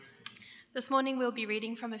This morning we'll be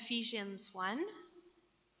reading from Ephesians 1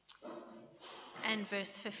 and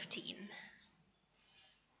verse 15.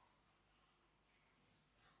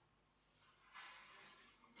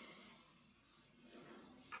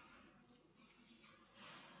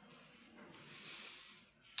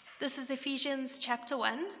 This is Ephesians chapter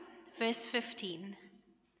 1, verse 15.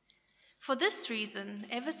 For this reason,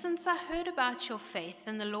 ever since I heard about your faith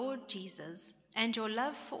in the Lord Jesus and your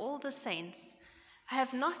love for all the saints, I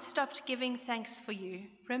have not stopped giving thanks for you,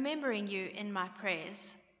 remembering you in my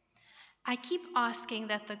prayers. I keep asking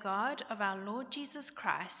that the God of our Lord Jesus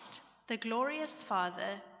Christ, the glorious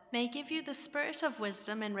Father, may give you the spirit of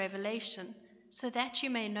wisdom and revelation, so that you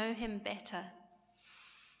may know him better.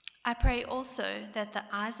 I pray also that the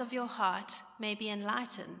eyes of your heart may be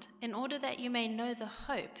enlightened, in order that you may know the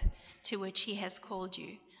hope to which he has called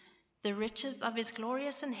you, the riches of his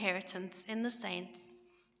glorious inheritance in the saints,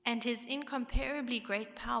 and his incomparably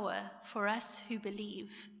great power for us who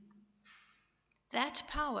believe. That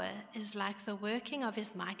power is like the working of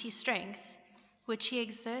his mighty strength, which he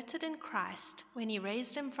exerted in Christ when he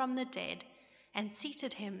raised him from the dead and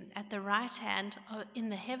seated him at the right hand in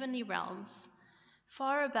the heavenly realms,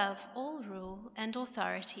 far above all rule and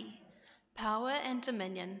authority, power and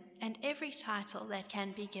dominion, and every title that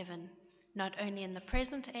can be given, not only in the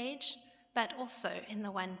present age, but also in the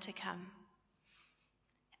one to come.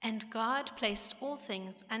 And God placed all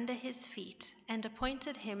things under his feet and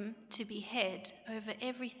appointed him to be head over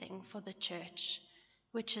everything for the church,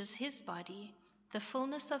 which is his body, the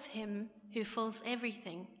fullness of him who fills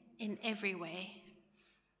everything in every way.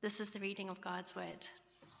 This is the reading of God's word.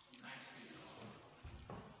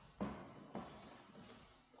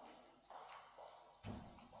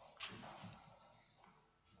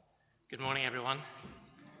 Good morning, everyone.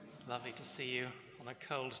 Lovely to see you on a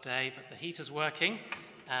cold day, but the heat is working,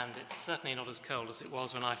 and it's certainly not as cold as it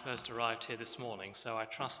was when I first arrived here this morning. So I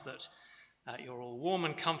trust that you're all warm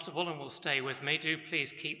and comfortable and will stay with me. Do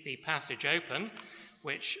please keep the passage open,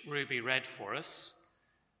 which Ruby read for us,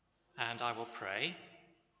 and I will pray.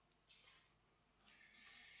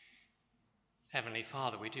 Heavenly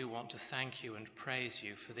Father, we do want to thank you and praise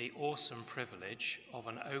you for the awesome privilege of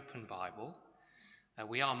an open Bible.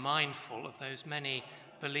 We are mindful of those many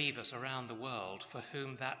believers around the world for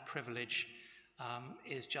whom that privilege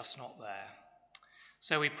is just not there.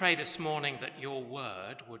 So we pray this morning that your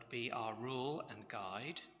word would be our rule and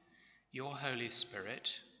guide, your Holy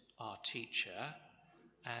Spirit, our teacher,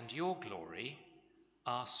 and your glory,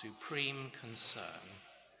 our supreme concern.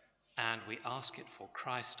 And we ask it for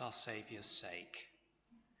Christ our Saviour's sake.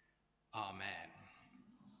 Amen.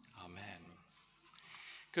 Amen.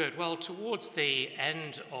 Good. Well, towards the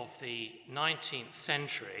end of the 19th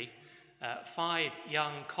century, 5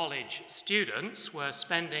 young college students were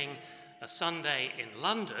spending a Sunday in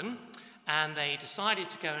London, and they decided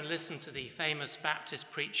to go and listen to the famous Baptist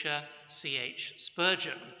preacher C.H.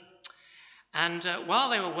 Spurgeon. And while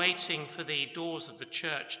they were waiting for the doors of the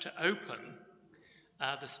church to open,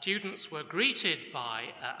 the students were greeted by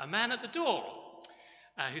a man at the door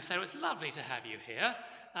who said, "It's lovely to have you here.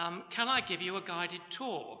 Can I give you a guided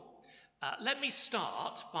tour? Let me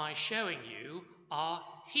start by showing you our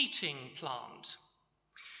heating plant."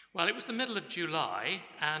 Well, it was the middle of July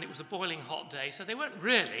and it was a boiling hot day, so they weren't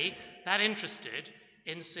really that interested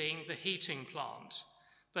in seeing the heating plant.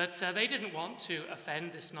 But they didn't want to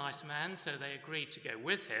offend this nice man, so they agreed to go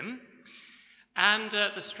with him. And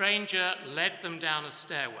the stranger led them down a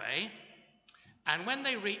stairway. And when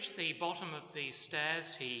they reached the bottom of the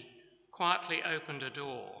stairs, he quietly opened a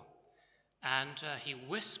door, and he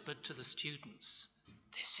whispered to the students,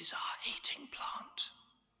 "This is our heating plant."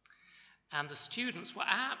 And the students were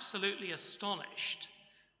absolutely astonished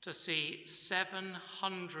to see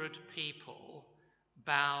 700 people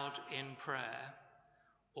bowed in prayer,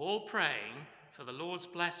 all praying for the Lord's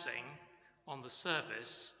blessing on the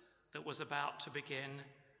service that was about to begin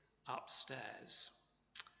upstairs.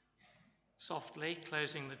 Softly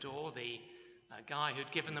closing the door, the guy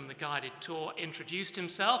who'd given them the guided tour introduced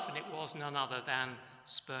himself, and it was none other than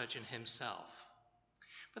Spurgeon himself.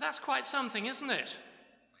 But that's quite something, isn't it?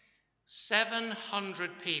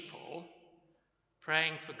 700 people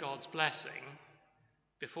praying for God's blessing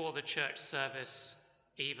before the church service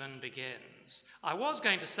even begins. I was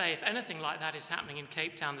going to say, if anything like that is happening in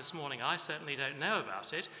Cape Town this morning, I certainly don't know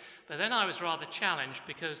about it, but then I was rather challenged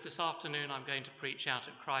because this afternoon I'm going to preach out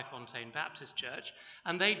at Cryfontaine Baptist Church,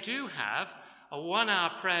 and they do have a 1-hour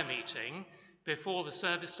prayer meeting before the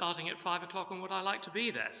service starting at 5 o'clock, and would I like to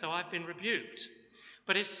be there? So I've been rebuked.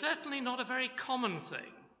 But it's certainly not a very common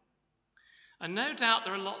thing. And no doubt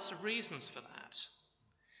there are lots of reasons for that.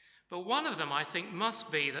 But one of them, I think,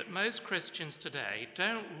 must be that most Christians today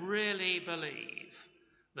don't really believe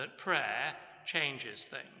that prayer changes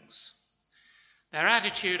things. Their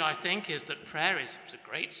attitude, I think, is that prayer is a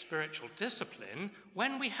great spiritual discipline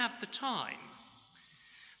when we have the time.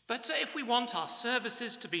 But if we want our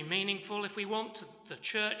services to be meaningful, if we want the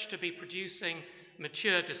church to be producing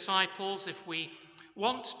mature disciples, if we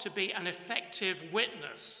want to be an effective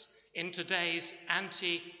witness in today's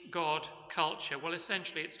anti-God culture, well,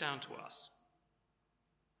 essentially it's down to us.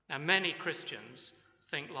 Now, many Christians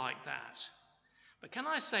think like that. But can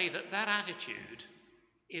I say that that attitude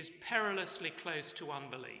is perilously close to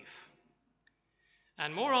unbelief?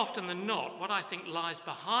 And more often than not, what I think lies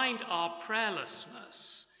behind our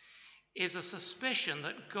prayerlessness is a suspicion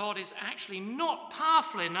that God is actually not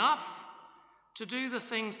powerful enough to do the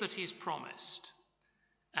things that he's promised.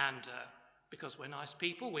 And because we're nice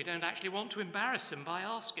people, we don't actually want to embarrass him by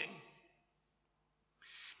asking.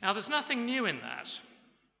 Now, there's nothing new in that.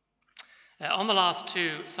 On the last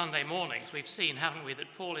two Sunday mornings, we've seen, haven't we,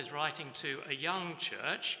 that Paul is writing to a young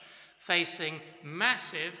church facing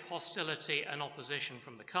massive hostility and opposition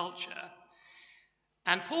from the culture.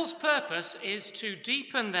 And Paul's purpose is to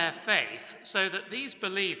deepen their faith so that these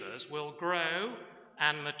believers will grow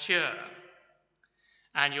and mature.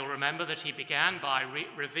 And you'll remember that he began by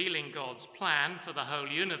revealing God's plan for the whole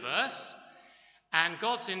universe and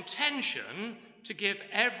God's intention to give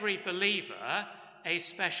every believer a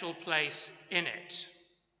special place in it.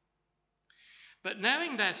 But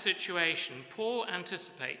knowing their situation, Paul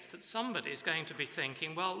anticipates that somebody is going to be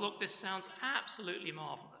thinking, well, look, this sounds absolutely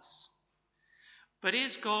marvelous. But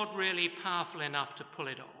is God really powerful enough to pull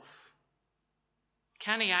it off?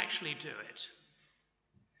 Can he actually do it?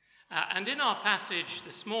 And in our passage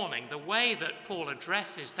this morning, the way that Paul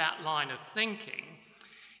addresses that line of thinking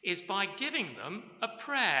is by giving them a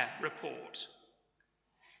prayer report.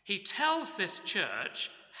 He tells this church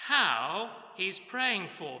how he's praying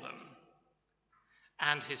for them.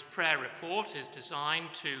 And his prayer report is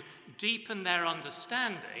designed to deepen their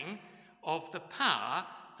understanding of the power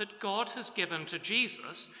that God has given to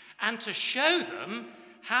Jesus and to show them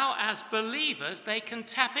how, as believers, they can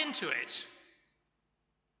tap into it.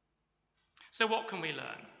 So what can we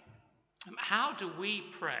learn? How do we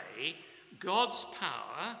pray God's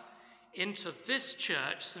power into this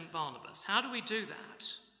church, St. Barnabas? How do we do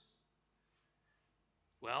that?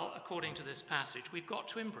 Well, according to this passage, we've got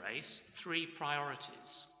to embrace three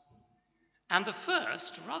priorities. And the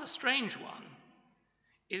first, a rather strange one,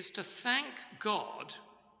 is to thank God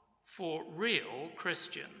for real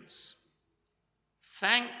Christians.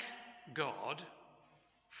 Thank God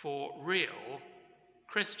for real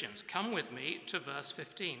Christians. Come with me to verse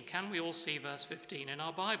 15. Can we all see verse 15 in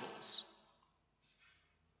our Bibles?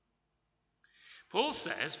 Paul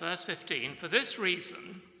says, verse 15, "For this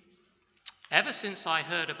reason, ever since I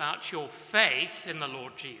heard about your faith in the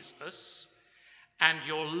Lord Jesus and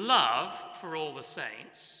your love for all the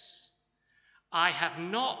saints, I have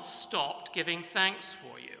not stopped giving thanks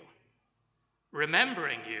for you,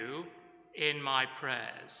 remembering you in my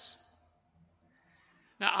prayers."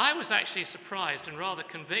 Now, I was actually surprised and rather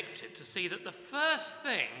convicted to see that the first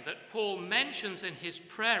thing that Paul mentions in his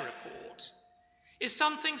prayer report is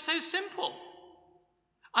something so simple.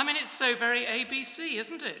 I mean, it's so very ABC,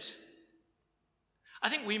 isn't it? I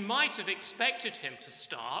think we might have expected him to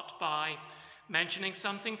start by mentioning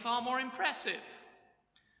something far more impressive,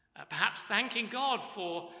 perhaps thanking God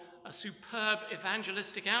for a superb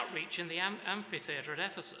evangelistic outreach in the amphitheatre at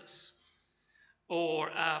Ephesus, or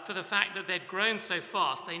for the fact that they'd grown so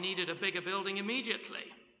fast they needed a bigger building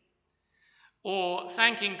immediately, or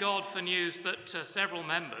thanking God for news that several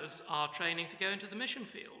members are training to go into the mission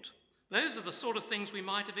field. Those are the sort of things we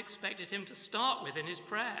might have expected him to start with in his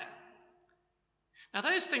prayer. Now,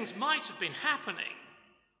 those things might have been happening,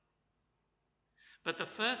 but the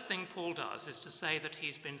first thing Paul does is to say that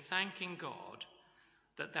he's been thanking God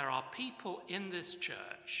that there are people in this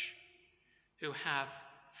church who have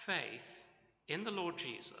faith in the Lord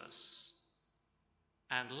Jesus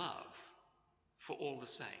and love for all the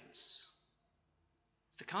saints.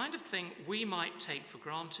 It's the kind of thing we might take for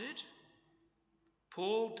granted.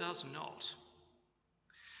 Paul does not.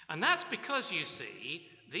 And that's because, you see,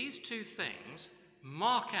 these two things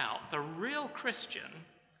mark out the real Christian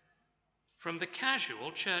from the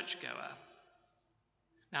casual churchgoer.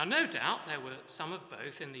 Now, no doubt there were some of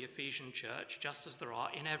both in the Ephesian church, just as there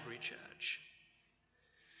are in every church.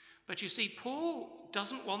 But you see, Paul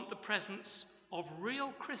doesn't want the presence of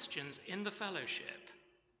real Christians in the fellowship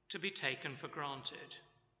to be taken for granted.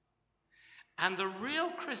 And the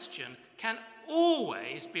real Christian can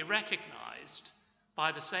always be recognized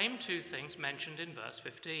by the same two things mentioned in verse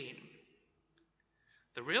 15.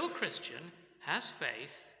 The real Christian has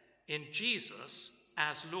faith in Jesus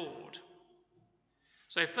as Lord.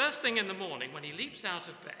 So first thing in the morning, when he leaps out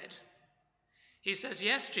of bed, he says,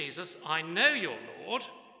 "Yes, Jesus, I know you're Lord,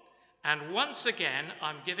 and once again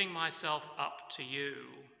I'm giving myself up to you."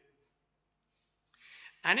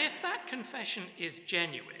 And if that confession is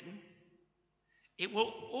genuine, it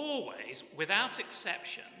will always, without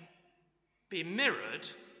exception, be mirrored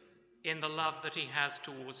in the love that he has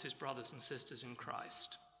towards his brothers and sisters in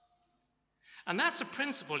Christ. And that's a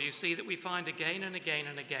principle, you see, that we find again and again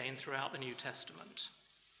and again throughout the New Testament.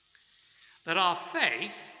 That our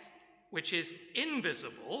faith, which is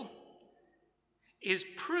invisible, is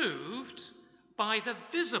proved by the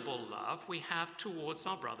visible love we have towards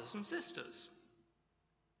our brothers and sisters.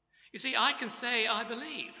 You see, I can say I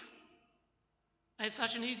believe. It's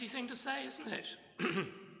such an easy thing to say, isn't it?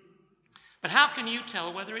 But how can you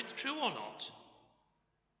tell whether it's true or not?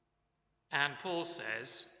 And Paul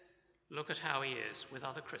says, look at how he is with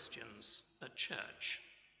other Christians at church.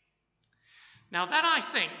 Now that, I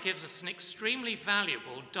think, gives us an extremely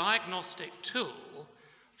valuable diagnostic tool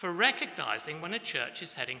for recognizing when a church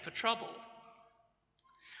is heading for trouble.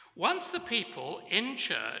 Once the people in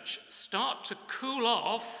church start to cool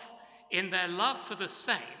off in their love for the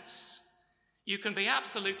saints, you can be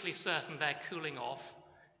absolutely certain they're cooling off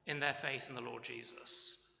in their faith in the Lord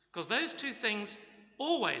Jesus. Because those two things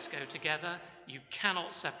always go together. You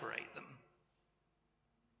cannot separate them.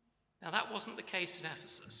 Now, that wasn't the case in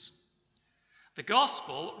Ephesus. The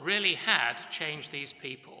gospel really had changed these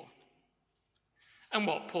people. And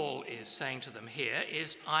what Paul is saying to them here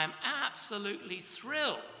is, I am absolutely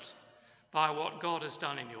thrilled by what God has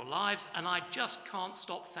done in your lives, and I just can't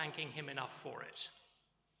stop thanking him enough for it.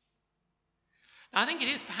 Now, I think it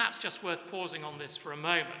is perhaps just worth pausing on this for a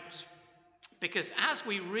moment, because as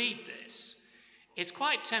we read this, it's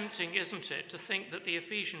quite tempting, isn't it, to think that the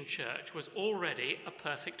Ephesian church was already a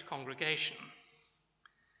perfect congregation.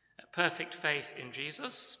 A perfect faith in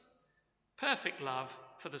Jesus, perfect love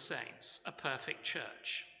for the saints, a perfect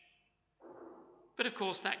church. But of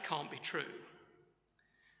course that can't be true.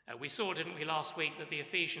 We saw, didn't we, last week, that the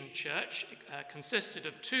Ephesian church consisted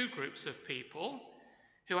of two groups of people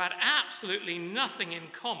who had absolutely nothing in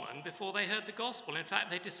common before they heard the gospel. In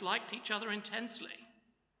fact, they disliked each other intensely.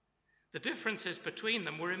 The differences between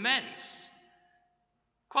them were immense.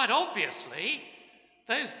 Quite obviously,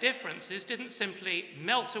 those differences didn't simply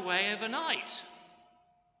melt away overnight.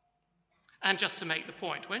 And just to make the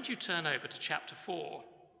point, won't you turn over to chapter 4?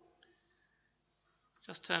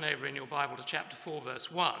 Just turn over in your Bible to chapter 4, verse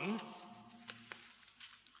 1.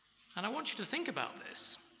 And I want you to think about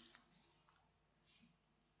this.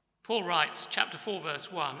 Paul writes, chapter 4,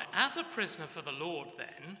 verse 1, "As a prisoner for the Lord,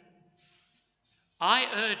 then, I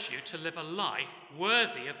urge you to live a life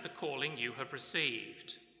worthy of the calling you have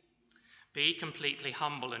received. Be completely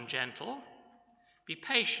humble and gentle. Be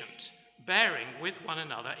patient, bearing with one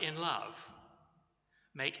another in love.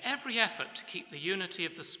 Make every effort to keep the unity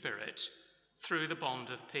of the Spirit through the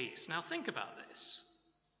bond of peace." Now think about this.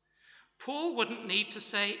 Paul wouldn't need to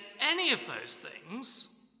say any of those things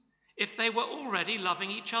if they were already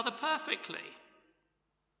loving each other perfectly.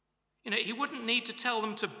 He wouldn't need to tell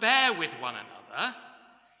them to bear with one another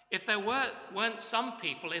if there weren't some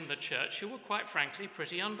people in the church who were, quite frankly,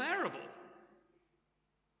 pretty unbearable.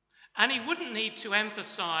 And he wouldn't need to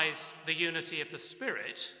emphasize the unity of the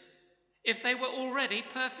Spirit if they were already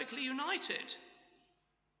perfectly united.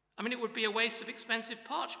 It would be a waste of expensive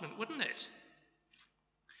parchment, wouldn't it?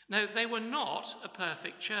 No, they were not a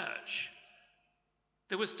perfect church.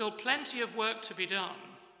 There was still plenty of work to be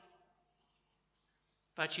done.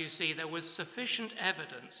 But you see, there was sufficient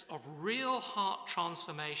evidence of real heart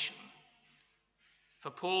transformation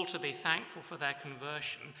for Paul to be thankful for their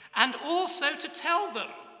conversion and also to tell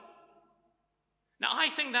them. Now, I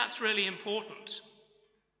think that's really important.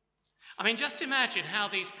 Just imagine how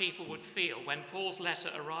these people would feel when Paul's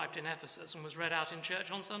letter arrived in Ephesus and was read out in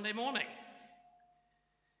church on Sunday morning.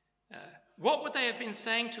 What would they have been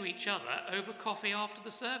saying to each other over coffee after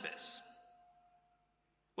the service?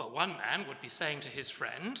 Well, one man would be saying to his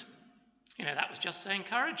friend, that was just so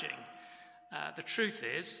encouraging. The truth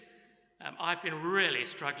is, I've been really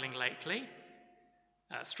struggling lately,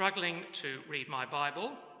 struggling to read my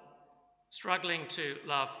Bible, struggling to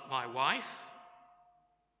love my wife.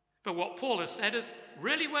 But what Paul has said has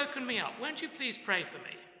really woken me up. Won't you please pray for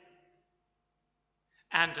me?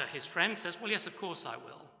 And his friend says, well, yes, of course I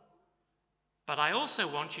will. But I also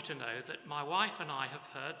want you to know that my wife and I have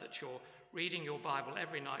heard that you're reading your Bible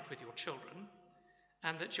every night with your children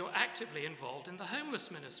and that you're actively involved in the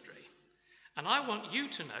homeless ministry. And I want you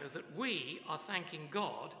to know that we are thanking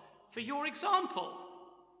God for your example.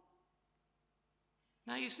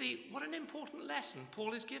 Now you see, what an important lesson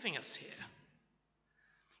Paul is giving us here.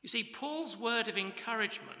 You see, Paul's word of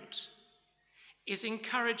encouragement is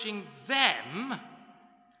encouraging them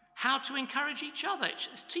how to encourage each other.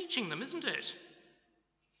 It's teaching them, isn't it?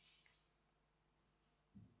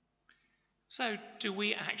 So, do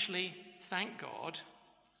we actually thank God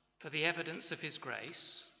for the evidence of his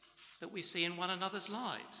grace that we see in one another's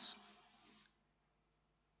lives?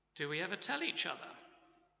 Do we ever tell each other?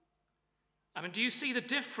 I mean, do you see the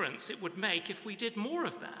difference it would make if we did more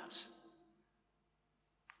of that?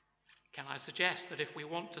 Can I suggest that if we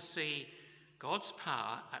want to see God's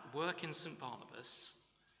power at work in St. Barnabas,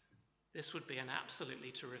 this would be an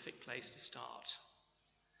absolutely terrific place to start.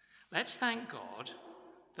 Let's thank God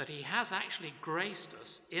that he has actually graced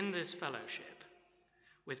us in this fellowship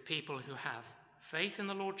with people who have faith in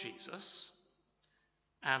the Lord Jesus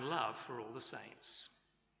and love for all the saints.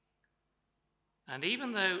 And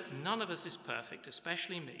even though none of us is perfect,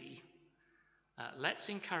 especially me, let's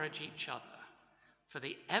encourage each other for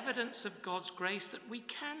the evidence of God's grace that we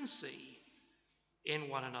can see in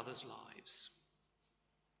one another's lives.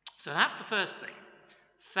 So that's the first thing.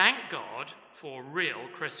 Thank God for real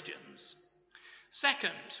Christians.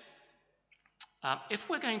 Second, if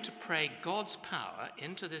we're going to pray God's power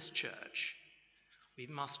into this church, we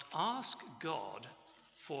must ask God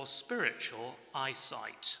for spiritual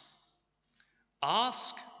eyesight.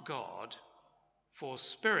 Ask God for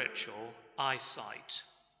spiritual eyesight.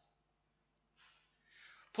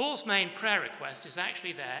 Paul's main prayer request is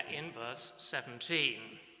actually there in verse 17.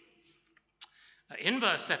 In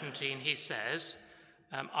verse 17 he says,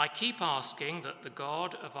 I keep asking that the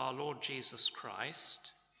God of our Lord Jesus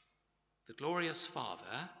Christ, the glorious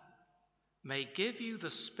Father, may give you the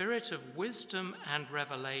spirit of wisdom and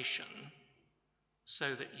revelation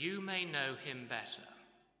so that you may know him better.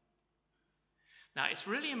 Now, it's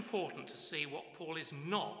really important to see what Paul is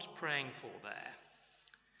not praying for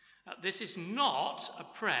there. This is not a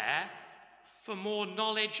prayer for more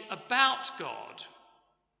knowledge about God.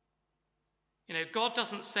 You know, God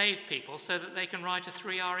doesn't save people so that they can write a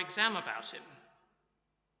 3-hour exam about him.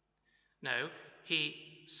 No, he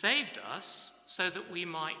saved us so that we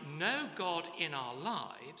might know God in our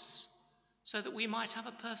lives, so that we might have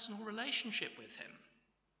a personal relationship with him.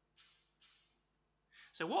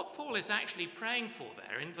 So what Paul is actually praying for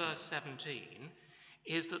there in verse 17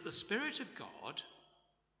 is that the Spirit of God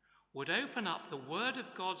would open up the word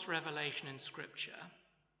of God's revelation in Scripture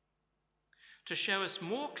to show us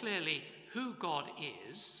more clearly who God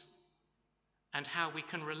is and how we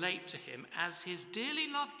can relate to him as his dearly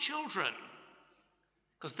loved children,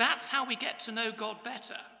 because that's how we get to know God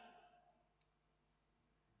better.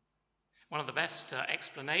 One of the best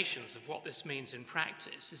explanations of what this means in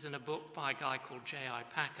practice is in a book by a guy called J.I.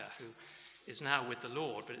 Packer, who is now with the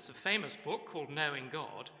Lord, but it's a famous book called Knowing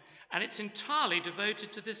God, and it's entirely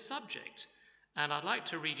devoted to this subject. And I'd like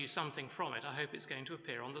to read you something from it. I hope it's going to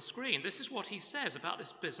appear on the screen. This is what he says about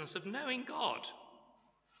this business of knowing God.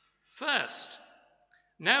 First,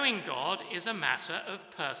 knowing God is a matter of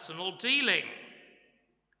personal dealing.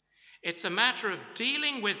 It's a matter of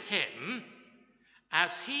dealing with him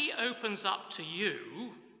as he opens up to you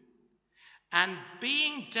and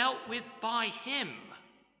being dealt with by him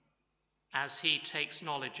as he takes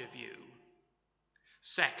knowledge of you.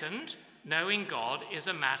 Second, knowing God is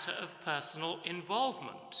a matter of personal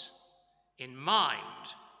involvement in mind,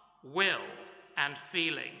 will, and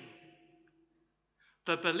feeling.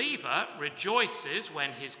 The believer rejoices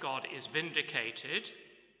when his God is vindicated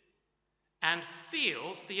and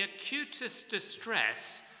feels the acutest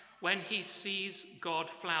distress when he sees God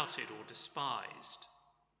flouted or despised.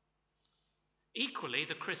 Equally,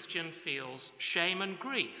 the Christian feels shame and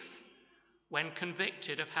grief when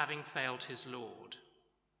convicted of having failed his Lord.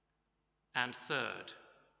 And third,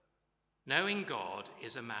 knowing God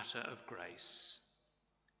is a matter of grace.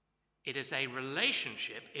 It is a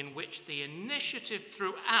relationship in which the initiative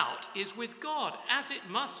throughout is with God, as it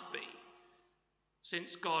must be,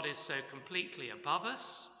 since God is so completely above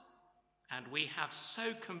us, and we have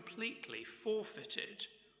so completely forfeited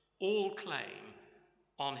all claim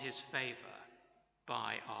on his favour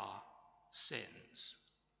by our sins.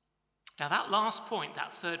 Now that last point,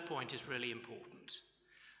 that third point, is really important.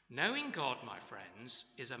 Knowing God, my friends,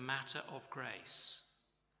 is a matter of grace.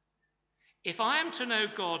 If I am to know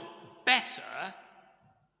God better,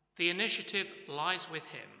 the initiative lies with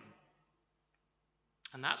him.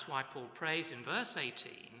 And that's why Paul prays in verse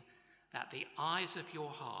 18 that the eyes of your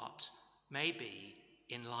heart may be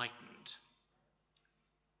enlightened.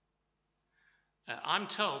 I'm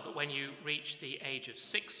told that when you reach the age of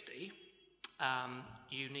 60,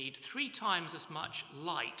 you need 3 times as much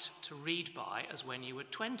light to read by as when you were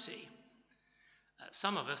 20.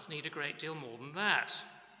 Some of us need a great deal more than that.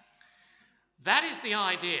 That is the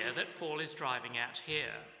idea that Paul is driving at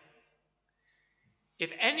here.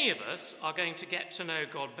 If any of us are going to get to know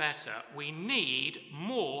God better, we need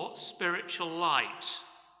more spiritual light.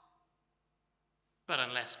 But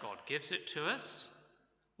unless God gives it to us,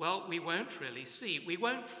 well, we won't really see. We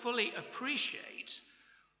won't fully appreciate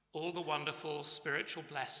all the wonderful spiritual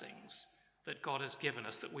blessings that God has given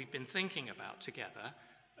us that we've been thinking about together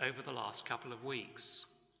over the last couple of weeks.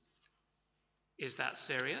 Is that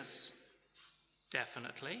serious?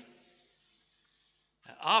 Definitely.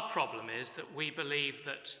 Our problem is that we believe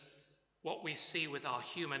that what we see with our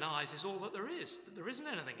human eyes is all that there isn't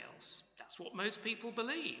anything else. That's what most people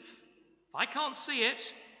believe. If I can't see it,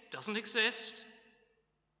 it doesn't exist.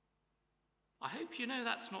 I hope you know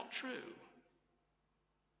that's not true.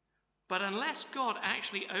 But unless God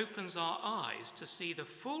actually opens our eyes to see the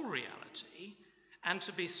full reality and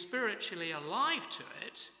to be spiritually alive to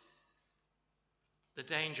it, the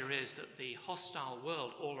danger is that the hostile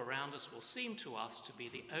world all around us will seem to us to be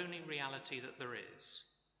the only reality that there is.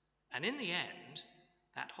 And in the end,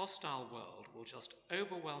 that hostile world will just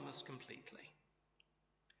overwhelm us completely.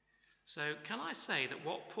 So can I say that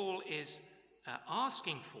what Paul is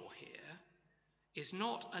asking for here is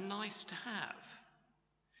not a nice to have.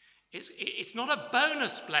 It's not a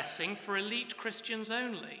bonus blessing for elite Christians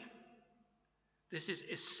only. This is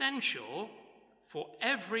essential for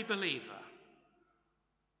every believer.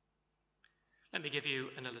 Let me give you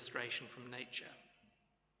an illustration from nature.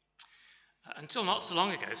 Until not so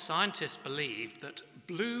long ago, scientists believed that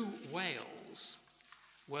blue whales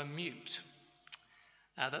were mute,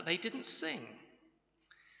 that they didn't sing.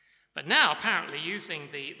 But now, apparently, using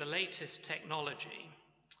the latest technology,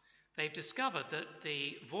 they've discovered that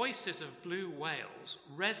the voices of blue whales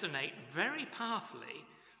resonate very powerfully,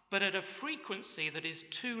 but at a frequency that is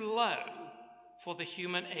too low for the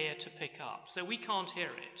human ear to pick up, so we can't hear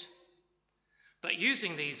it. But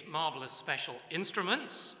using these marvelous special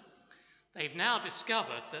instruments, they've now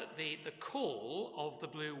discovered that the call of the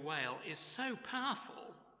blue whale is so powerful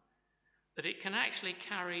that it can actually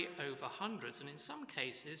carry over hundreds, and in some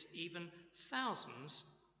cases even thousands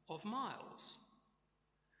of miles.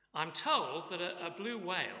 I'm told that a blue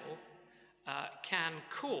whale can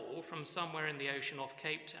call from somewhere in the ocean off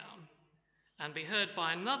Cape Town and be heard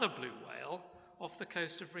by another blue whale off the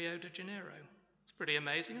coast of Rio de Janeiro. It's pretty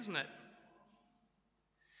amazing, isn't it?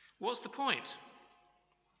 What's the point?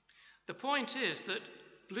 The point is that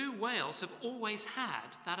blue whales have always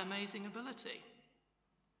had that amazing ability,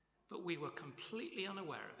 but we were completely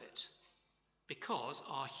unaware of it because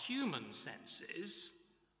our human senses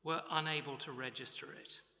were unable to register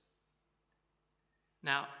it.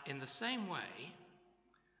 Now, in the same way,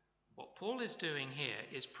 what Paul is doing here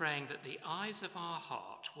is praying that the eyes of our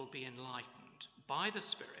heart will be enlightened by the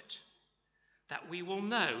Spirit, that we will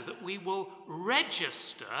know, that we will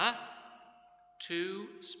register two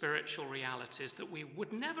spiritual realities that we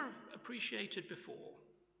would never have appreciated before.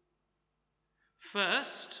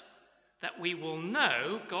 First, that we will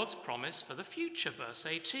know God's promise for the future, verse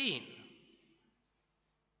 18.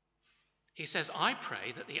 He says, I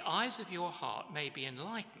pray that the eyes of your heart may be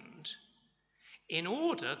enlightened, in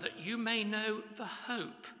order that you may know the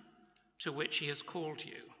hope to which he has called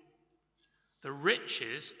you, the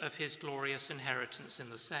riches of his glorious inheritance in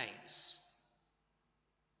the saints.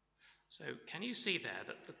 So can you see there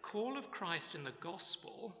that the call of Christ in the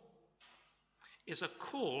gospel is a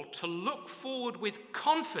call to look forward with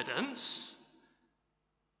confidence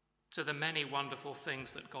to the many wonderful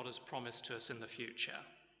things that God has promised to us in the future?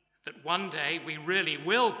 That one day we really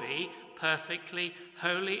will be perfectly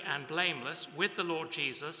holy and blameless with the Lord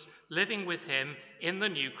Jesus, living with him in the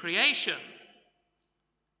new creation.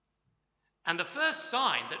 And the first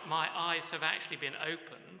sign that my eyes have actually been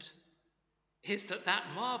opened is that that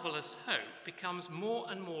marvelous hope becomes more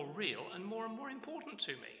and more real and more important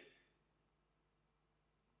to me.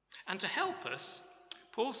 And to help us,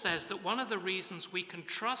 Paul says that one of the reasons we can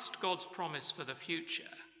trust God's promise for the future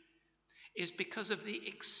is because of the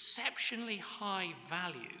exceptionally high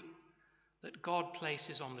value that God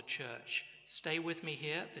places on the church. Stay with me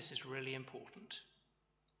here, this is really important.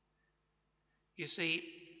 You see,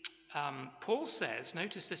 Paul says,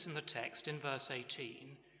 notice this in the text in verse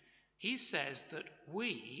 18, he says that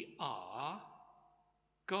we are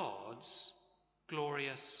God's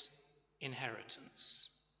glorious inheritance.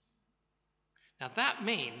 Now that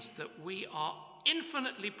means that we are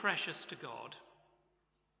infinitely precious to God.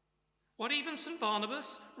 What, even St.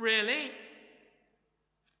 Barnabas? Really?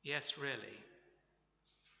 Yes, really.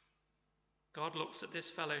 God looks at this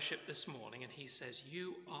fellowship this morning and he says,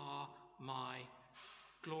 you are my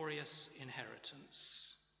glorious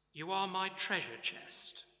inheritance. You are my treasure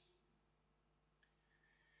chest.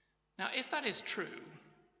 Now, if that is true,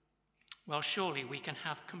 well, surely we can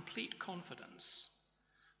have complete confidence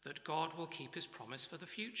that God will keep his promise for the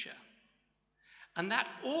future. And that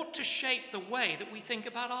ought to shape the way that we think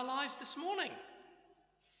about our lives this morning.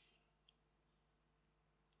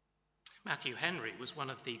 Matthew Henry was one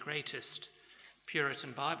of the greatest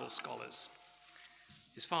Puritan Bible scholars.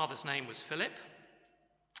 His father's name was Philip,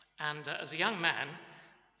 and as a young man,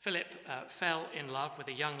 Philip fell in love with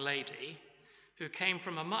a young lady who came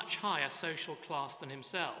from a much higher social class than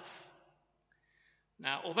himself.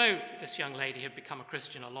 Now, although this young lady had become a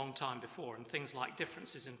Christian a long time before, and things like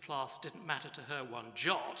differences in class didn't matter to her one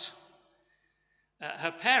jot,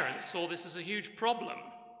 her parents saw this as a huge problem.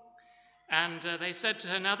 And they said to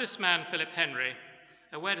her, now this man, Philip Henry,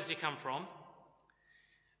 where does he come from?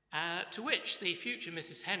 To which the future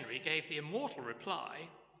Mrs. Henry gave the immortal reply,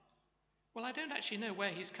 well, I don't actually know where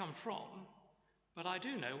he's come from, but I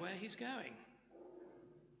do know where he's going.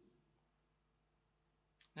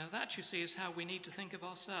 Now that, you see, is how we need to think of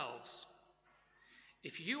ourselves.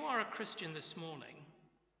 If you are a Christian this morning,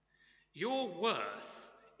 your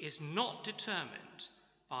worth is not determined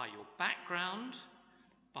by your background,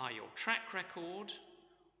 by your track record,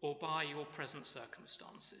 or by your present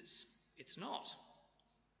circumstances. It's not.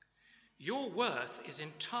 Your worth is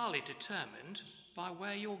entirely determined by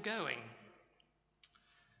where you're going.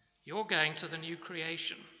 You're going to the new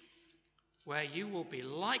creation, where you will be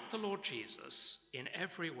like the Lord Jesus in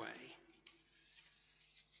every way.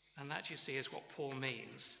 And that, you see, is what Paul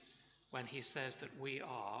means when he says that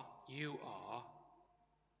you are,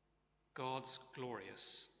 God's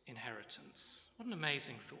glorious inheritance. What an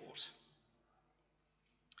amazing thought.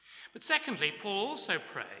 But secondly, Paul also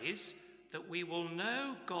prays that we will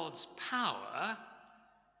know God's power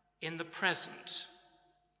in the present.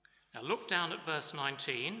 Now look down at verse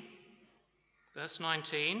 19. Verse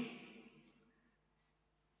 19.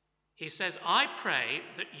 He says, I pray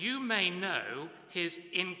that you may know his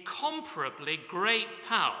incomparably great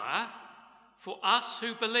power for us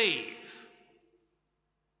who believe.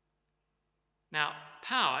 Now,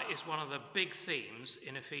 power is one of the big themes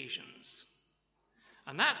in Ephesians.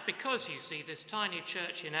 And that's because, you see, this tiny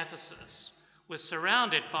church in Ephesus was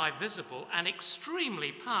surrounded by visible and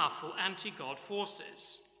extremely powerful anti-God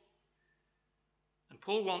forces. And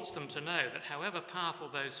Paul wants them to know that however powerful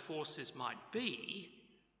those forces might be,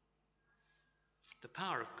 the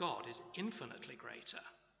power of God is infinitely greater.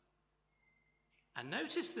 And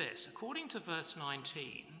notice this, according to verse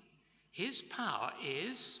 19, his power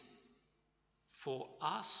is for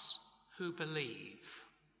us who believe.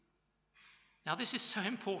 Now this is so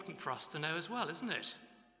important for us to know as well, isn't it?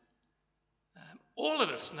 All of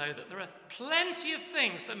us know that there are plenty of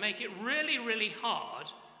things that make it really, really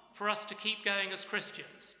hard for us to keep going as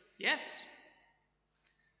Christians. Yes?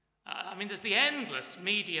 There's the endless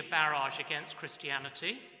media barrage against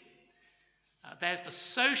Christianity. There's the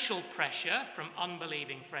social pressure from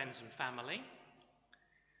unbelieving friends and family.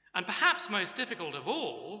 And perhaps most difficult of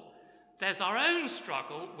all, there's our own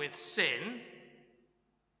struggle with sin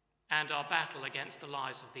and our battle against the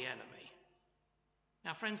lies of the enemy.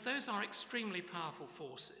 Now, friends, those are extremely powerful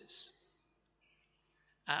forces.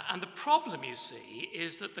 And the problem, you see,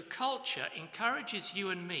 is that the culture encourages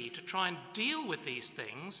you and me to try and deal with these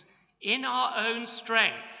things in our own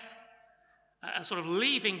strength, and sort of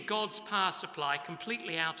leaving God's power supply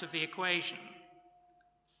completely out of the equation.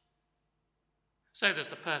 So there's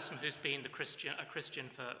the person who's been a Christian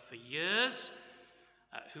for years,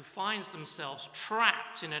 who finds themselves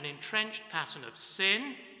trapped in an entrenched pattern of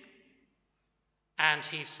sin, and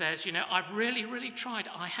he says, I've really, really tried.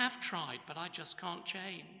 I have tried, but I just can't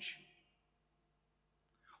change.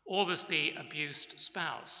 Or there's the abused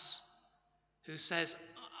spouse who says,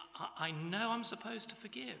 I know I'm supposed to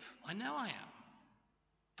forgive. I know I am.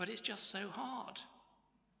 But it's just so hard.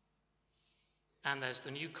 And there's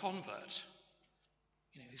the new convert,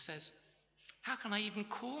 who says, how can I even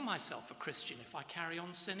call myself a Christian if I carry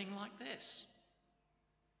on sinning like this?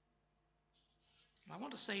 I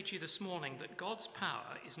want to say to you this morning that God's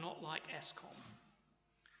power is not like Eskom.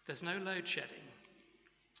 There's no load shedding.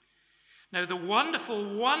 No, the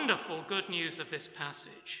wonderful, wonderful good news of this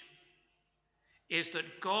passage is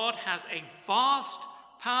that God has a vast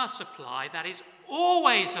power supply that is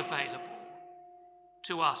always available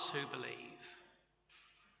to us who believe,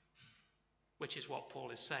 which is what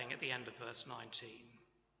Paul is saying at the end of verse 19.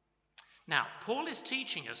 Now, Paul is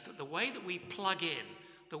teaching us that the way that we plug in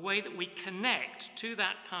the way that we connect to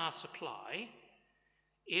that power supply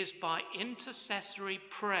is by intercessory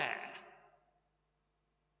prayer.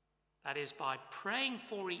 That is, by praying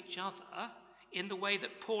for each other in the way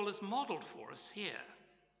that Paul has modelled for us here.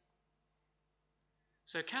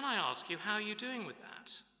 So can I ask you, how are you doing with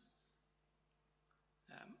that?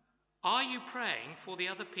 Are you praying for the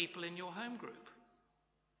other people in your home group?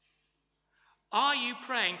 Are you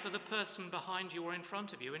praying for the person behind you or in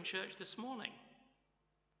front of you in church this morning?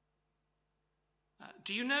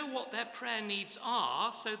 Do you know what their prayer needs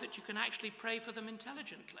are so that you can actually pray for them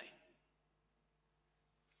intelligently?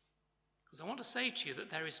 Because I want to say to you that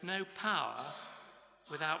there is no power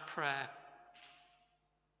without prayer.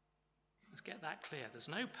 Let's get that clear. There's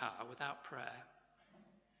no power without prayer.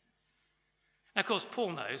 Now, of course,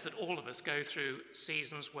 Paul knows that all of us go through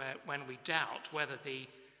seasons when we doubt whether the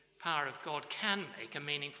power of God can make a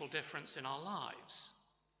meaningful difference in our lives.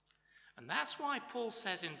 And that's why Paul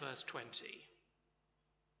says in verse 20,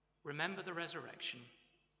 remember the resurrection.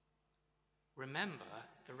 Remember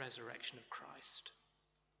the resurrection of Christ.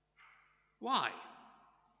 Why?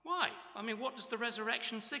 Why? I mean, what does the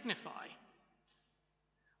resurrection signify?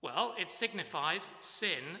 Well, it signifies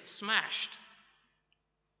sin smashed.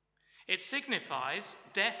 It signifies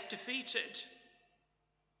death defeated.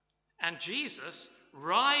 And Jesus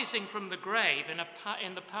rising from the grave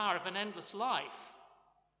in the power of an endless life.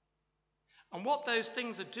 And what those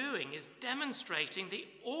things are doing is demonstrating the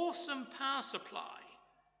awesome power supply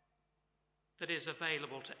that is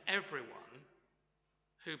available to everyone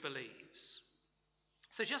who believes.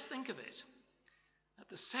 So just think of it. That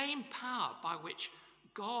the same power by which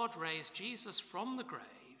God raised Jesus from the grave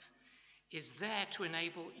is there to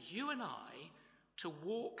enable you and I to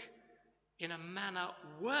walk in a manner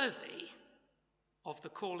worthy of the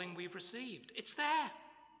calling we've received. It's there.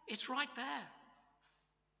 It's right there.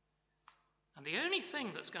 And the only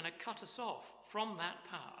thing that's going to cut us off from that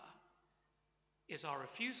power is our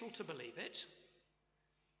refusal to believe it,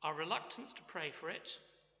 our reluctance to pray for it,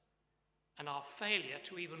 and our failure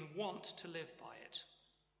to even want to live by it.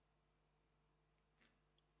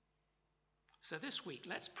 So this week,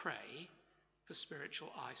 let's pray for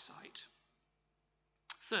spiritual eyesight.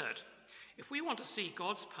 Third, if we want to see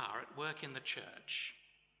God's power at work in the church,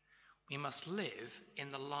 we must live in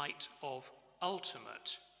the light of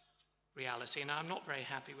ultimate reality. Now, I'm not very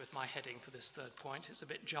happy with my heading for this third point. It's a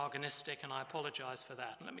bit jargonistic, and I apologize for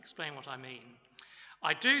that. And let me explain what I mean.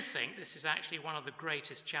 I do think this is actually one of the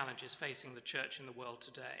greatest challenges facing the church in the world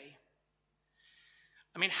today.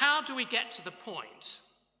 I mean, how do we get to the point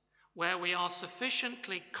where we are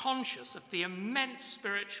sufficiently conscious of the immense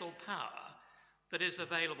spiritual power that is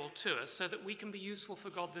available to us so that we can be useful for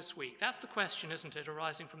God this week? That's the question, isn't it,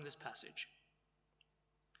 arising from this passage?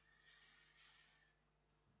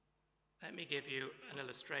 Let me give you an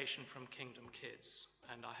illustration from Kingdom Kids,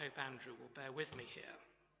 and I hope Andrew will bear with me here.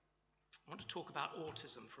 I want to talk about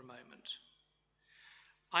autism for a moment.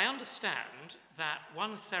 I understand that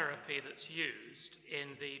one therapy that's used in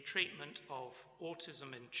the treatment of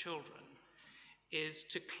autism in children is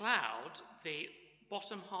to cloud the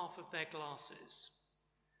bottom half of their glasses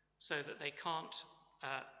so that they can't...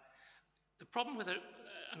 the problem with an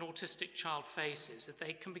autistic child faces is that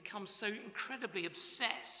they can become so incredibly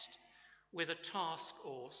obsessed with a task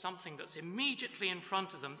or something that's immediately in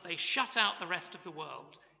front of them, they shut out the rest of the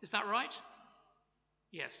world. Is that right?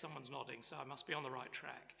 Yes, someone's nodding, so I must be on the right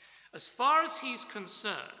track. As far as he's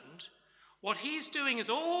concerned, what he's doing is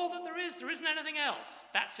all that there is. There isn't anything else.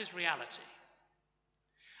 That's his reality.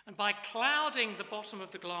 And by clouding the bottom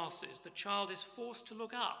of the glasses, the child is forced to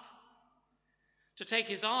look up, to take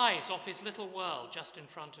his eyes off his little world just in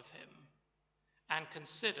front of him and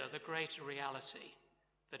consider the greater reality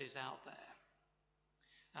that is out there.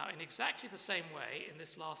 Now, in exactly the same way, in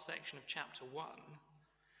this last section of chapter 1,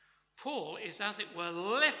 Paul is, as it were,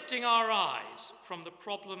 lifting our eyes from the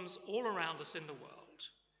problems all around us in the world,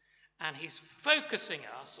 and he's focusing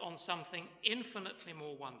us on something infinitely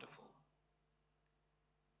more wonderful.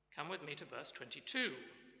 Come with me to verse 22.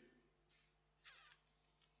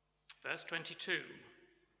 Verse 22.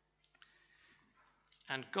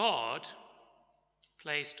 And God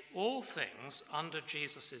placed all things under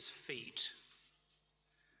Jesus' feet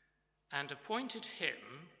and appointed him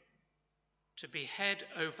to be head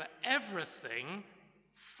over everything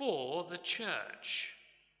for the church,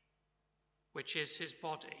 which is his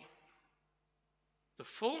body, the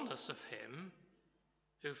fullness of him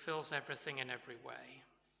who fills everything in every way.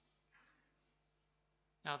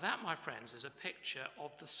 Now that, my friends, is a picture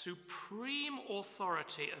of the supreme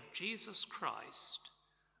authority of Jesus Christ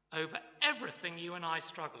over everything you and I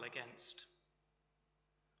struggle against.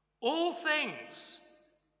 All things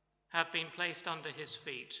have been placed under his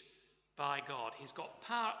feet by God. He's got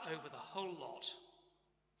power over the whole lot.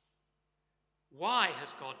 Why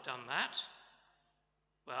has God done that?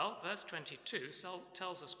 Well, verse 22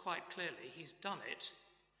 tells us quite clearly he's done it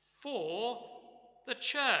for the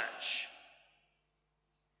church.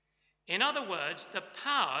 In other words, the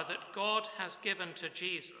power that God has given to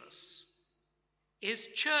Jesus is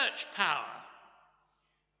church power.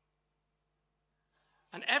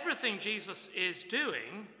 And everything Jesus is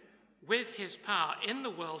doing with his power in the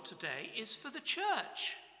world today is for the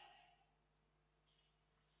church.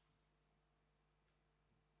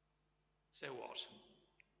 So what?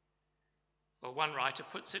 Well, one writer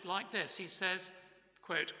puts it like this. He says,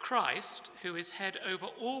 quote, Christ, who is head over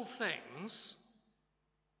all things,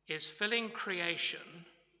 is filling creation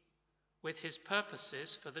with his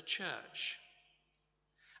purposes for the church.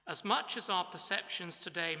 As much as our perceptions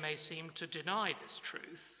today may seem to deny this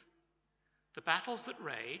truth, the battles that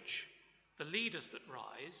rage, the leaders that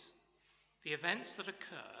rise, the events that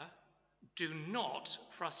occur, do not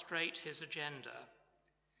frustrate his agenda.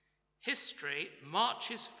 History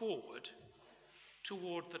marches forward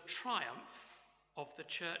toward the triumph of the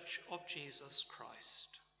Church of Jesus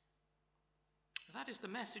Christ. That is the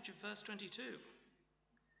message of verse 22.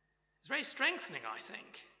 It's very strengthening, I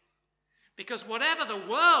think, because whatever the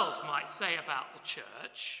world might say about the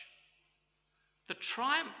church, the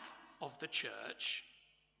triumph of the church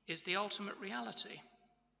is the ultimate reality.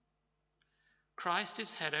 Christ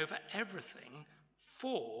is head over everything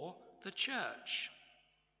for the church.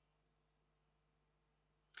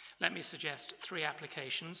 Let me suggest 3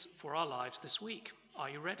 applications for our lives this week. Are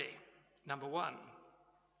you ready? Number 1.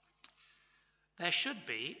 There should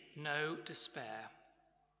be no despair.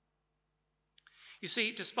 You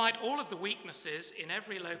see, despite all of the weaknesses in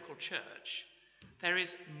every local church, there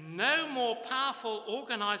is no more powerful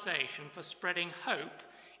organisation for spreading hope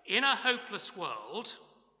in a hopeless world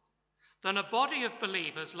than a body of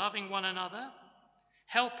believers loving one another,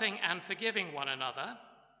 helping and forgiving one another,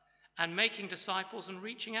 and making disciples and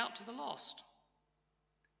reaching out to the lost.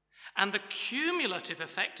 And the cumulative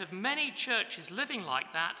effect of many churches living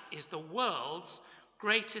like that is the world's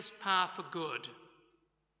greatest power for good.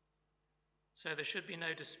 So there should be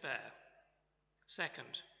no despair.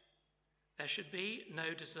 Second, there should be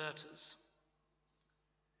no deserters.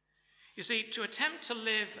 You see, to attempt to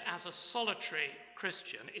live as a solitary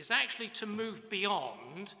Christian is actually to move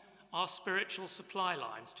beyond our spiritual supply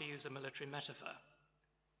lines, to use a military metaphor.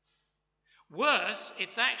 Worse,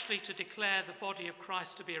 it's actually to declare the body of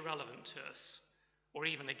Christ to be irrelevant to us, or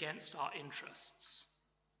even against our interests.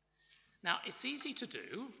 Now, it's easy to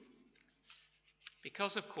do,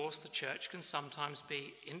 because, of course, the church can sometimes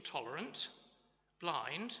be intolerant,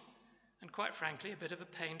 blind, and quite frankly, a bit of a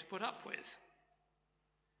pain to put up with.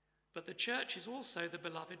 But the church is also the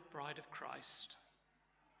beloved bride of Christ.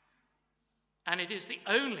 And it is the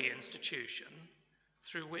only institution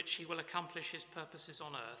through which he will accomplish his purposes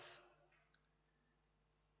on earth.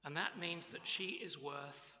 And that means that she is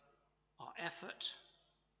worth our effort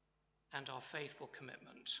and our faithful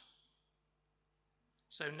commitment.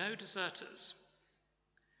 So no deserters.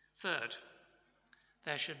 Third,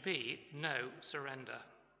 there should be no surrender.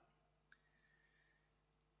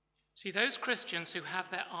 See, those Christians who have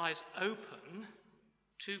their eyes open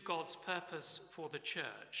to God's purpose for the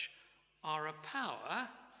church are a power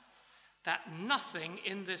that nothing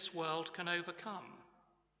in this world can overcome.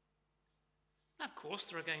 Now, of course,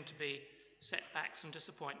 there are going to be setbacks and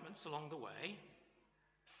disappointments along the way,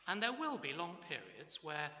 and there will be long periods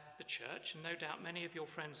where the church, and no doubt many of your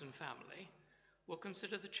friends and family, will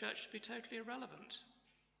consider the church to be totally irrelevant.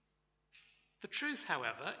 The truth,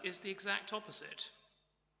 however, is the exact opposite,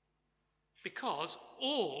 because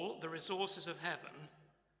all the resources of heaven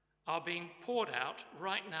are being poured out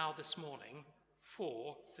right now this morning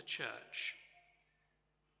for the church.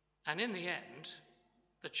 And in the end,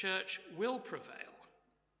 the church will prevail,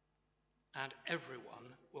 and everyone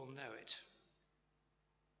will know it.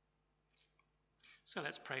 So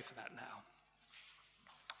let's pray for that now.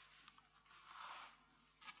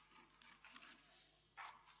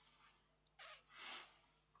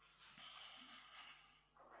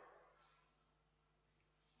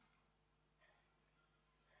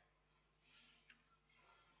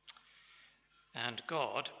 And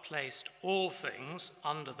God placed all things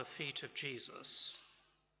under the feet of Jesus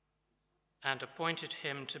and appointed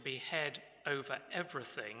him to be head over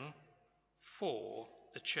everything for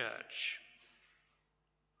the church.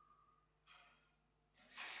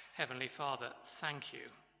 Heavenly Father, thank you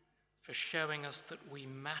for showing us that we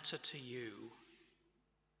matter to you,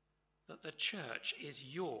 that the church is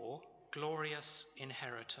your glorious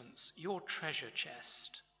inheritance, your treasure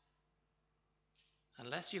chest,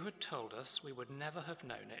 Unless you had told us, we would never have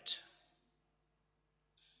known it.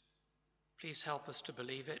 Please help us to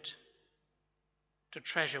believe it, to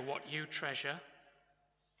treasure what you treasure,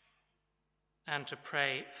 and to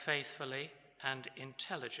pray faithfully and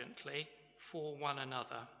intelligently for one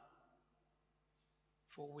another.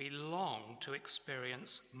 For we long to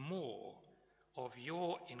experience more of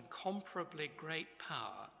your incomparably great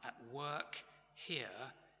power at work here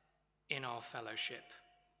in our fellowship.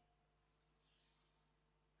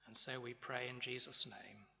 And so we pray in Jesus'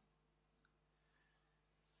 name.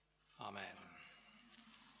 Amen.